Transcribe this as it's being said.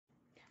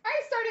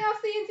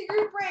CNC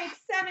Group break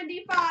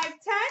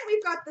 7510.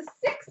 We've got the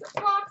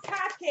 6-box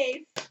half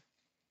case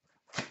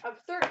of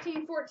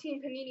 13-14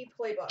 Panini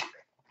Playbook.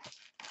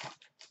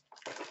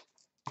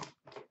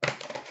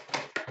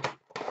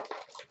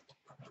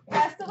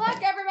 Best of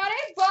luck, everybody.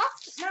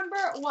 Box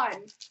number 1.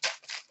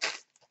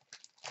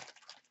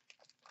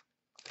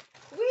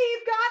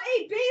 We've got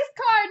a base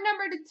card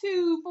number to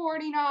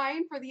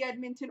 249 for the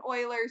Edmonton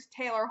Oilers,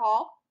 Taylor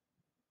Hall.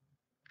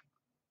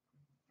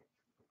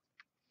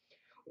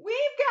 We've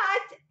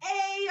got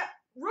a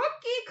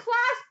rookie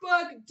class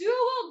book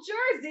dual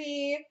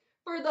jersey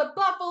for the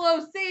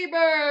Buffalo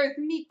Sabres,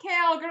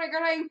 Mikhail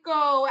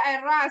Grigorenko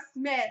and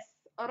Rasmus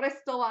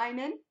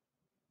Ristolainen.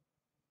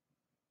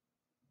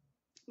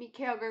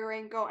 Mikhail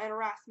Grigorenko and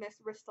Rasmus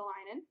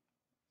Ristolainen.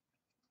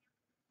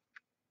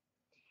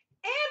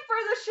 And for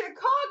the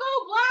Chicago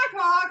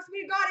Blackhawks,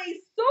 we've got a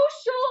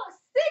social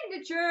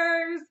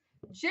signatures,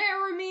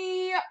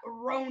 Jeremy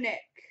Roenick.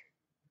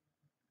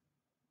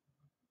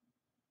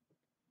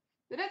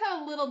 It does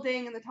have a little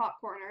ding in the top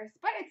corners,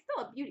 but it's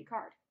still a beauty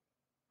card.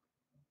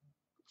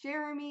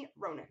 Jeremy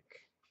Roenick.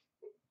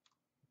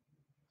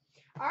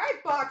 All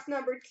right, box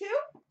number 2.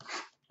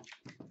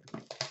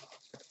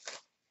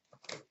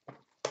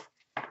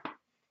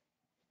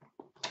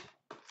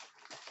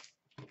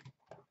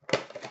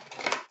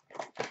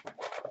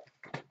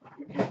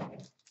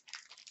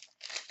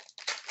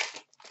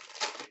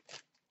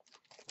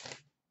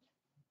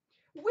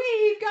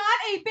 We've got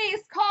a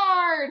base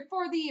card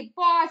for the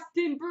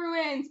Boston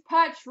Bruins,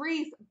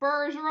 Patrice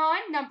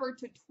Bergeron, number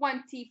to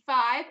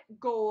 25,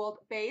 gold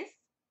base.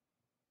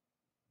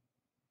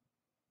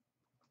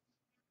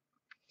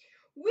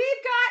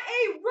 We've got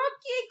a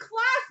rookie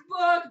class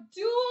book,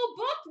 dual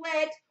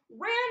booklet,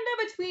 random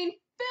between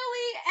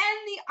Philly and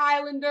the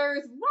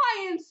Islanders,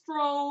 Ryan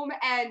Strome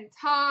and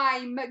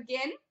Ty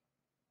McGinn.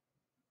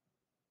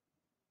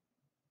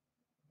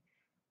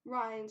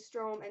 Ryan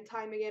Strome and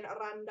Ty McGinn,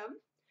 random.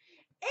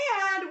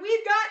 And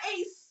we've got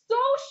a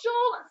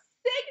social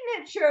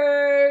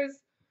signatures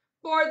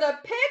for the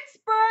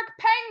Pittsburgh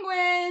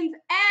Penguins,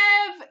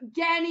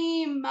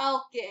 Evgeny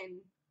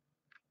Malkin.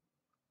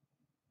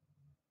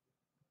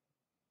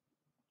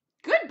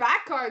 Good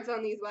back cards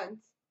on these ones.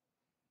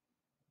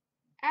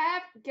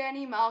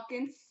 Evgeny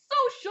Malkin,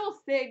 social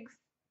sigs.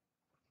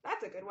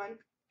 That's a good one.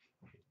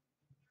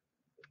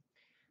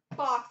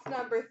 Box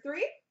number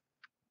 3.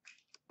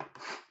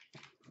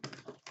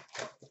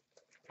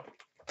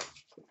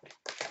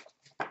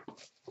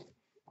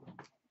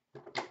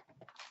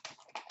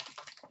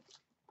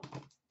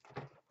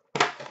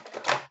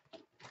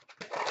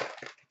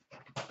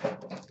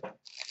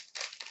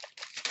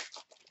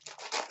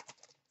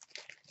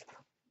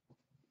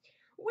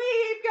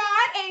 We've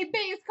got a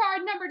base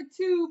card number to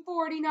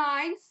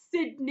 249,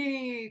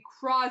 Sidney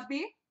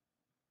Crosby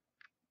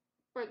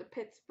for the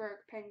Pittsburgh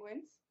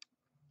Penguins.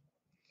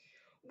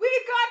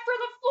 We've got for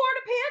the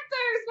Florida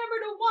Panthers number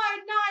to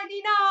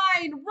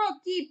 199,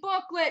 rookie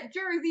booklet,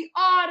 jersey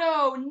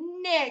auto,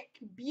 Nick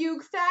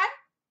Bjugstad.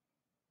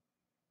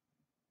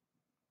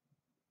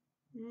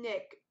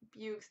 Nick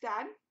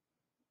Bjugstad.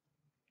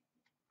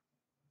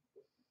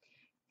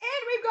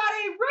 And we've got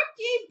a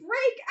rookie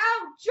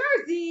breakout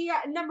jersey,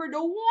 number to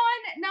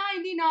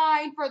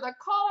 199 for the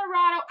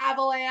Colorado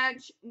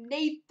Avalanche,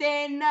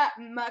 Nathan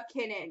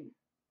MacKinnon.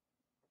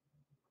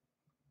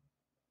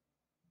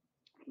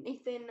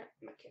 Nathan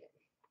MacKinnon.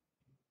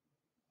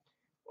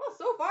 Well,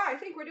 so far, I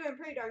think we're doing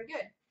pretty darn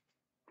good.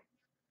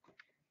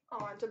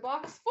 On to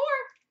box 4.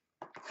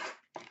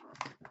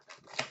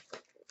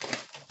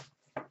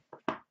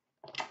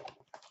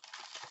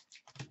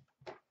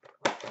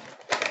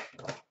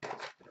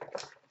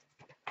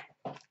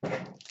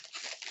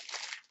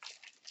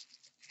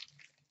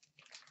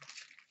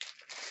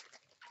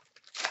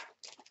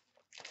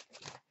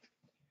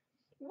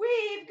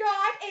 We've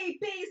got a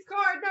base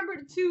card number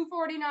to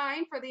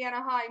 249 for the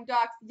Anaheim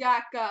Ducks,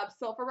 Jakob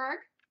Silfverberg.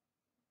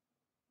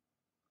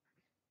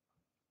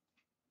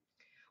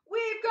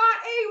 We've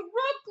got a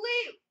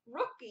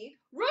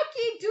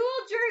rookie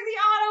dual jersey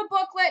auto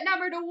booklet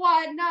number to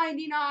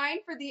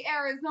 199 for the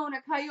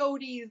Arizona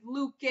Coyotes,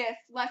 Lucas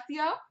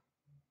Lesio.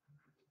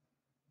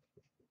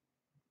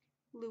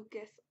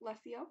 Lucas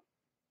Lesio.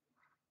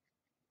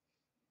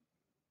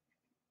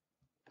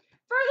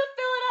 For the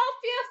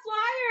Philadelphia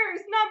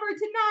Flyers, number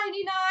to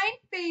 99,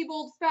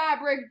 Fabled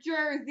Fabric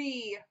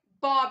jersey,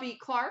 Bobby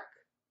Clark.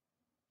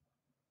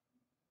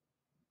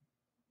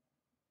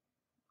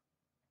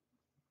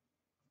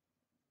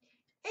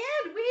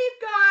 And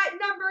we've got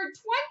number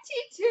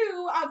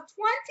 22 of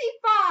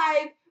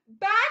 25,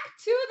 Back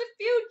to the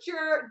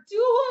Future,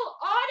 dual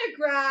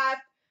autograph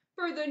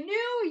for the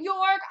New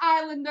York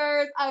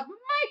Islanders of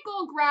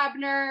Michael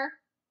Grabner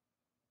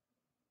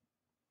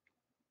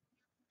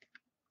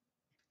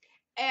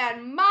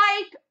and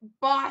Mike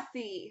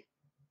Bossy.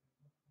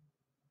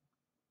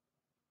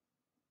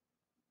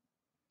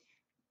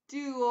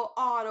 Dual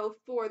auto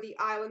for the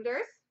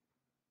Islanders.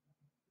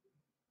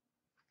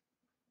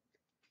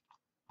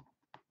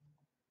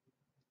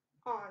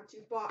 On to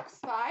box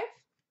 5.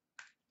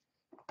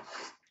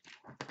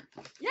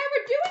 Yeah, we're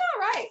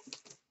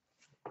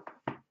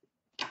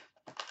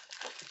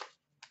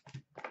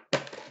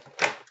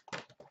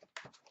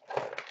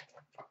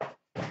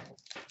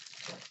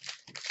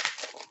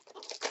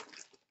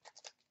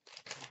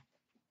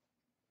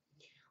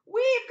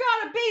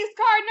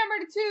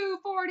number to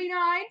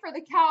 249 for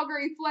the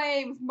Calgary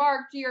Flames,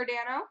 Mark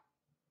Giordano.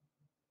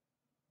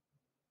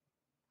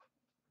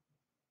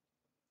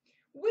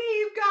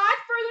 We've got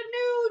for the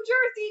New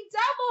Jersey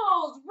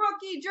Devils,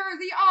 rookie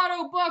jersey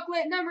auto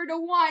booklet number to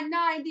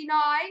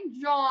 199,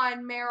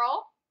 John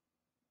Merrill.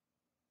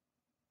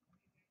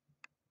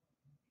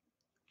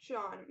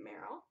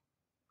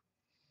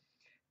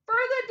 For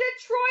the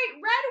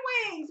Detroit Red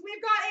Wings,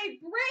 we've got a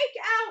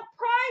breakout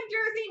prime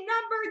jersey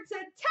number to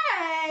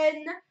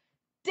 10,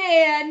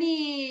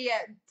 Danny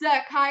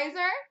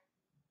DeKeyser.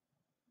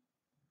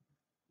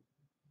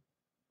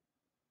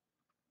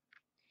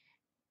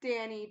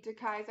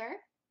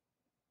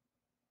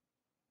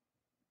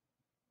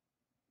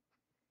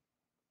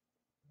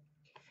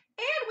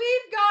 And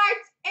we've got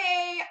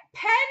a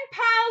Pen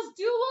Pals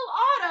dual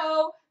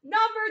auto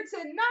number to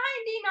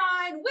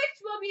 99,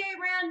 which will be a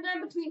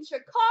random between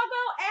Chicago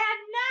and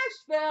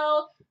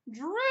Nashville,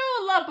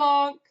 Drew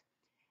LeBlanc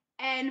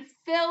and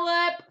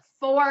Philip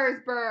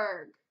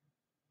Forsberg.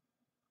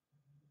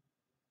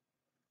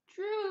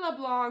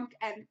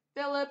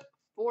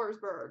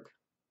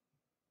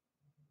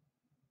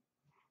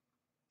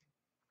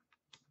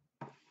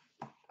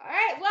 All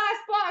right,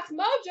 last box,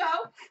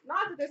 Mojo.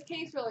 Not that this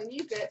case really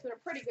needs it. It's been a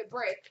pretty good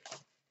break.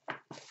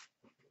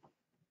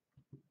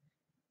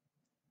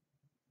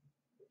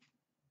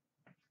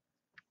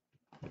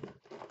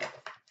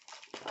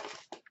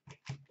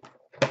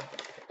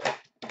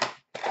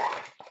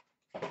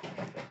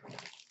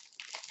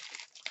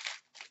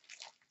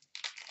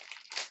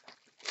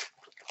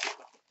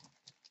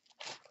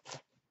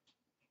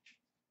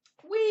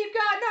 We've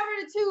got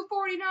number to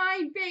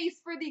 249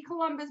 base for the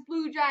Columbus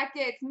Blue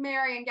Jackets,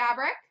 Marian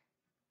Gaborik.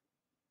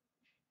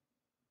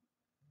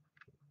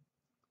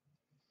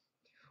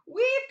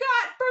 We've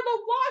got for the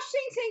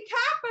Washington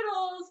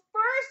Capitals,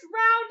 first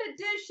round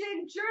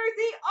edition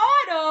jersey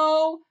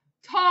auto,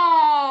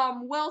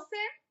 Tom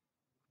Wilson.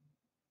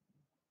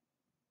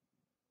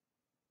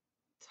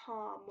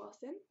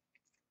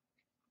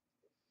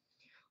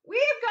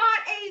 We've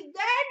got a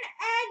then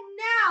and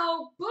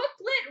now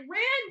booklet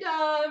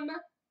random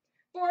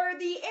for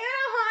the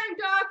Anaheim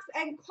Ducks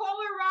and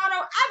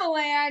Colorado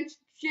Avalanche,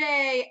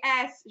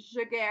 J.S.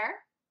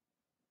 Jaguar.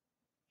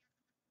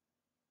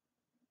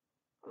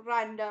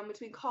 Random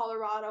between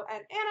Colorado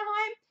and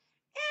Anaheim.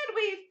 And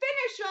we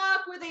finish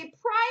up with a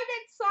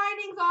private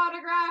signings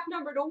autograph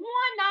number to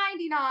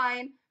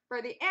 199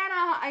 for the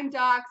Anaheim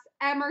Ducks,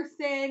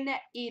 Emerson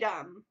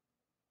Edom.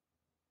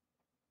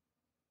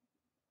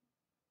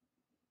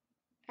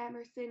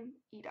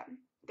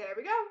 There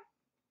we go.